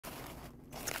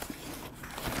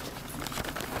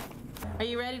Are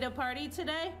you ready to party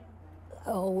today?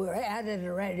 Oh, we're at it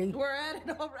already. We're at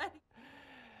it already.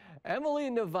 Emilie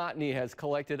Novotny has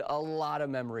collected a lot of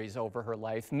memories over her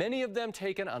life, many of them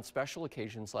taken on special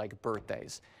occasions like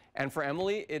birthdays. And for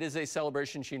Emilie, it is a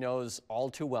celebration she knows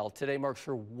all too well. Today marks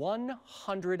her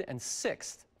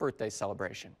 106th birthday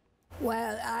celebration.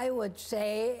 Well, I would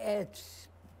say it's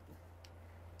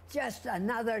just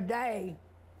another day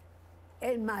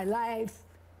in my life,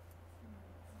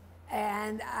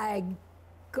 and I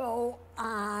go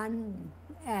on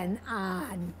and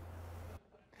on.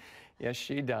 Yes,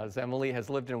 she does. Emilie has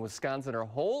lived in Wisconsin her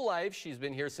whole life. She's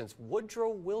been here since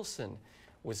Woodrow Wilson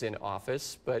was in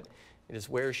office, but it is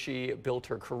where she built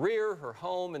her career, her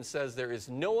home, and says there is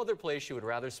no other place she would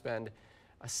rather spend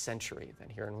a century than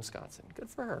here in Wisconsin. Good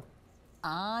for her.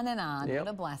 On and on. Yep. What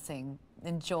a blessing.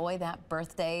 Enjoy that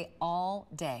birthday all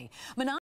day.